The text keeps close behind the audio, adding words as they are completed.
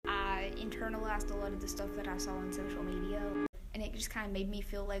internalized a lot of the stuff that I saw on social media, and it just kind of made me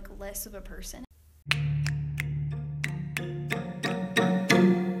feel like less of a person.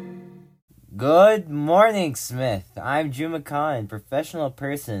 Good morning, Smith. I'm Drew McCon, professional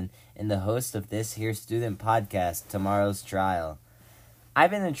person and the host of this here student podcast, Tomorrow's Trial.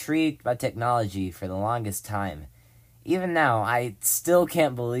 I've been intrigued by technology for the longest time. Even now, I still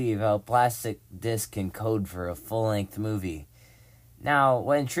can't believe how a plastic disc can code for a full-length movie. Now,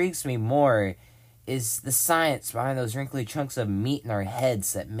 what intrigues me more is the science behind those wrinkly chunks of meat in our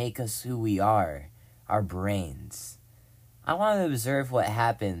heads that make us who we are, our brains. I want to observe what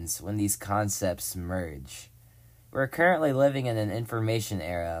happens when these concepts merge. We're currently living in an information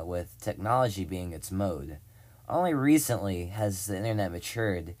era with technology being its mode. Only recently has the internet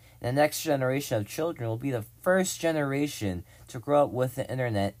matured, and the next generation of children will be the first generation to grow up with the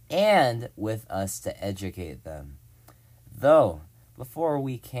internet and with us to educate them. Though, before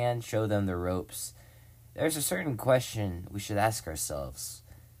we can show them the ropes, there's a certain question we should ask ourselves.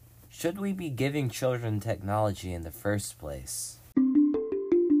 Should we be giving children technology in the first place?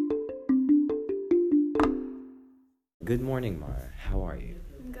 Good morning, Mara. How are you?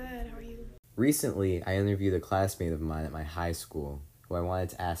 I'm good, how are you? Recently, I interviewed a classmate of mine at my high school who I wanted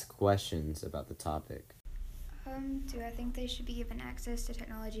to ask questions about the topic. Do I think they should be given access to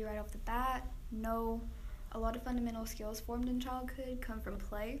technology right off the bat? No. A lot of fundamental skills formed in childhood come from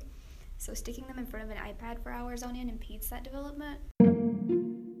play, so sticking them in front of an iPad for hours on end impedes that development.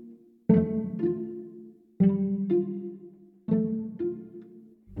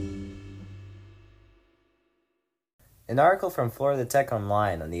 An article from Florida Tech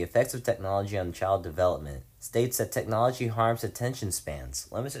Online on the effects of technology on child development states that technology harms attention spans,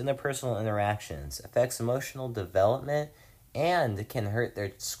 limits interpersonal interactions, affects emotional development, and can hurt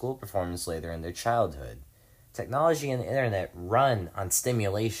their school performance later in their childhood. Technology and the internet run on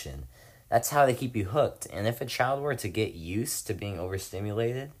stimulation. That's how they keep you hooked, and if a child were to get used to being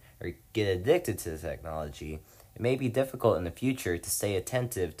overstimulated or get addicted to the technology, it may be difficult in the future to stay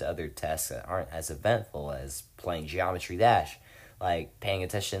attentive to other tasks that aren't as eventful as playing Geometry Dash, like paying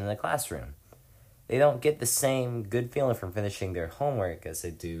attention in the classroom. They don't get the same good feeling from finishing their homework as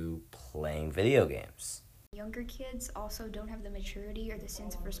they do playing video games. Younger kids also don't have the maturity or the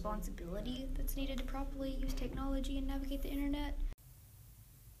sense of responsibility that's needed to properly use technology and navigate the internet.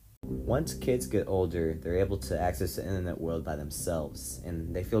 Once kids get older, they're able to access the internet world by themselves,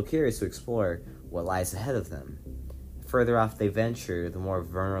 and they feel curious to explore what lies ahead of them. The further off they venture, the more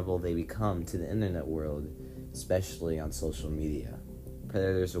vulnerable they become to the internet world, especially on social media.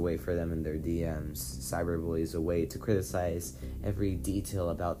 Predators will wait for them in their DMs, cyberbullies will wait to criticize every detail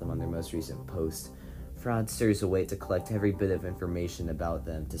about them on their most recent post, fraudsters will wait to collect every bit of information about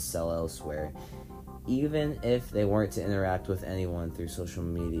them to sell elsewhere. Even if they weren't to interact with anyone through social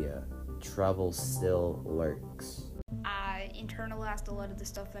media, trouble still lurks. I internalized a lot of the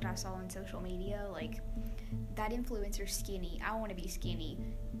stuff that I saw on social media, like that influencer's skinny. I want to be skinny.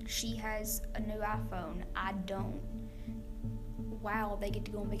 She has a new iPhone. I don't. Wow, they get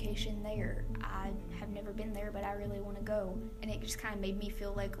to go on vacation there. I have never been there, but I really want to go. And it just kind of made me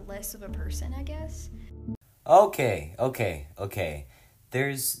feel like less of a person, I guess. Okay.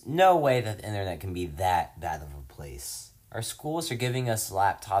 There's no way that the internet can be that bad of a place. Our schools are giving us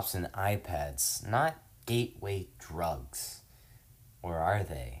laptops and iPads, not gateway drugs. Or are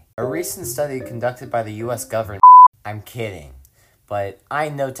they? A recent study conducted by the U.S. government... I'm kidding, but I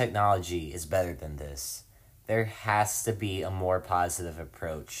know technology is better than this. There has to be a more positive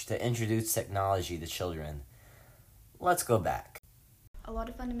approach to introduce technology to children. Let's go back. A lot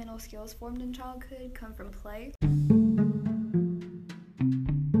of fundamental skills formed in childhood come from play.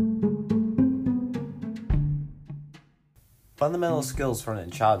 Fundamental skills formed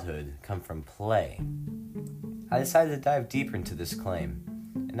in childhood come from play. I decided to dive deeper into this claim.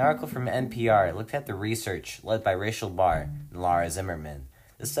 An article from NPR looked at the research led by Rachel Barr and Laura Zimmerman,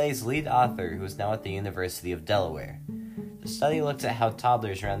 the study's lead author who is now at the University of Delaware. The study looked at how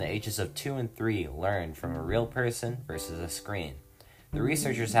toddlers around the ages of 2 and 3 learn from a real person versus a screen. The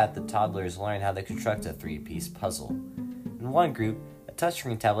researchers had the toddlers learn how to construct a 3-piece puzzle. In one group, a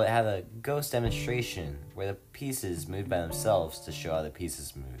touchscreen tablet had a ghost demonstration where the pieces moved by themselves to show how the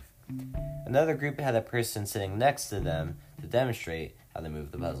pieces move. Another group had a person sitting next to them to demonstrate how to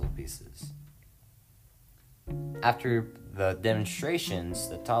move the puzzle pieces. After the demonstrations,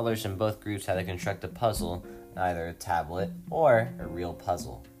 the toddlers in both groups had to construct a puzzle, either a tablet or a real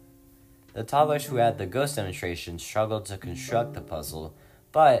puzzle. The toddlers who had the ghost demonstration struggled to construct the puzzle,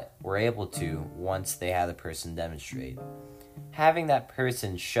 but were able to once they had a person demonstrate. Having that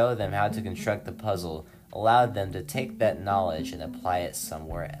person show them how to construct the puzzle allowed them to take that knowledge and apply it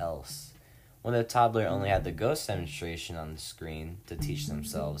somewhere else. When a toddler only had the ghost demonstration on the screen to teach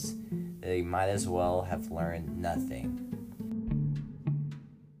themselves, they might as well have learned nothing.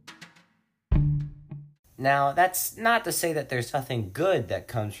 Now, that's not to say that there's nothing good that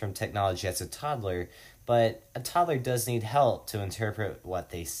comes from technology as a toddler, but a toddler does need help to interpret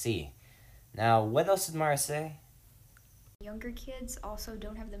what they see. Now, what else did Mara say? Younger kids also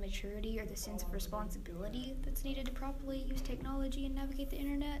don't have the maturity or the sense of responsibility that's needed to properly use technology and navigate the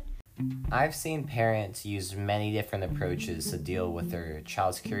internet. I've seen parents use many different approaches to deal with their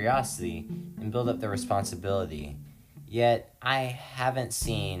child's curiosity and build up their responsibility. Yet, I haven't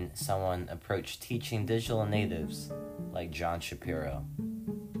seen someone approach teaching digital natives like John Shapiro.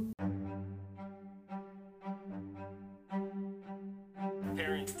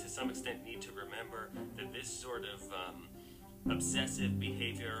 Parents, to some extent, need to remember that this sort of obsessive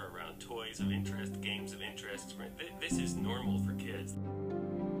behavior around toys of interest, games of interest, this is normal for kids.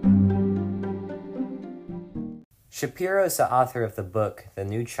 Shapiro is the author of the book The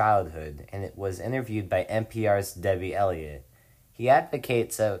New Childhood, and it was interviewed by NPR's Debbie Elliott. He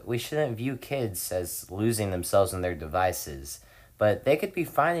advocates that we shouldn't view kids as losing themselves in their devices, but they could be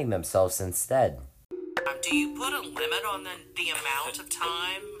finding themselves instead. Do you put a limit on the amount of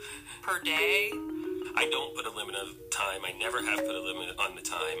time per day? I don't put a limit of time. I never have put a limit on the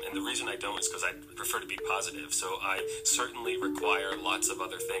time. And the reason I don't is because I prefer to be positive. So I certainly require lots of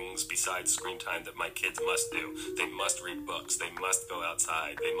other things besides screen time that my kids must do. They must read books. They must go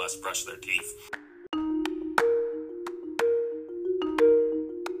outside. They must brush their teeth.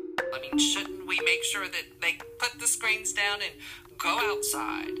 I mean, shouldn't we make sure that they put the screens down and go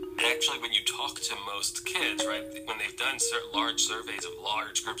outside? And actually, when you talk to most kids, right, when they've done large surveys of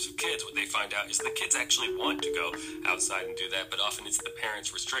large groups of kids, what they find out is the kids actually want to go outside and do that, but often it's the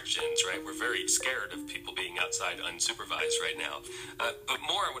parents' restrictions, right? We're very scared of people being outside unsupervised right now. But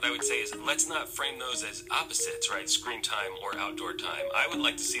more, what I would say is let's not frame those as opposites, right? Screen time or outdoor time. I would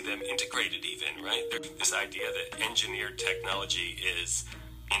like to see them integrated even, right? This idea that engineered technology is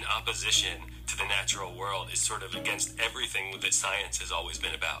in opposition to the natural world is sort of against everything that science has always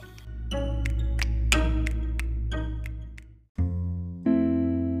been about.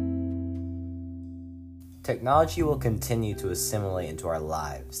 Technology will continue to assimilate into our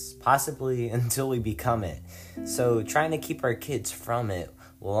lives, possibly until we become it. So trying to keep our kids from it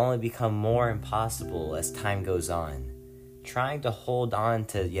will only become more impossible as time goes on. Trying to hold on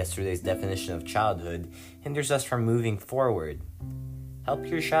to yesterday's definition of childhood hinders us from moving forward. Help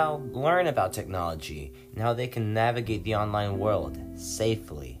your child learn about technology and how they can navigate the online world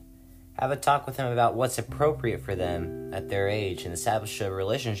safely. Have a talk with them about what's appropriate for them at their age and establish a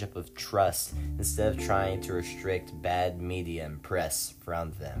relationship of trust instead of trying to restrict bad media and press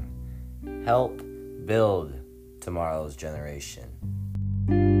from them. Help build tomorrow's generation.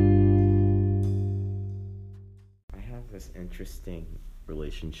 I have this interesting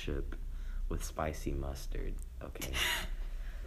relationship with spicy mustard, okay?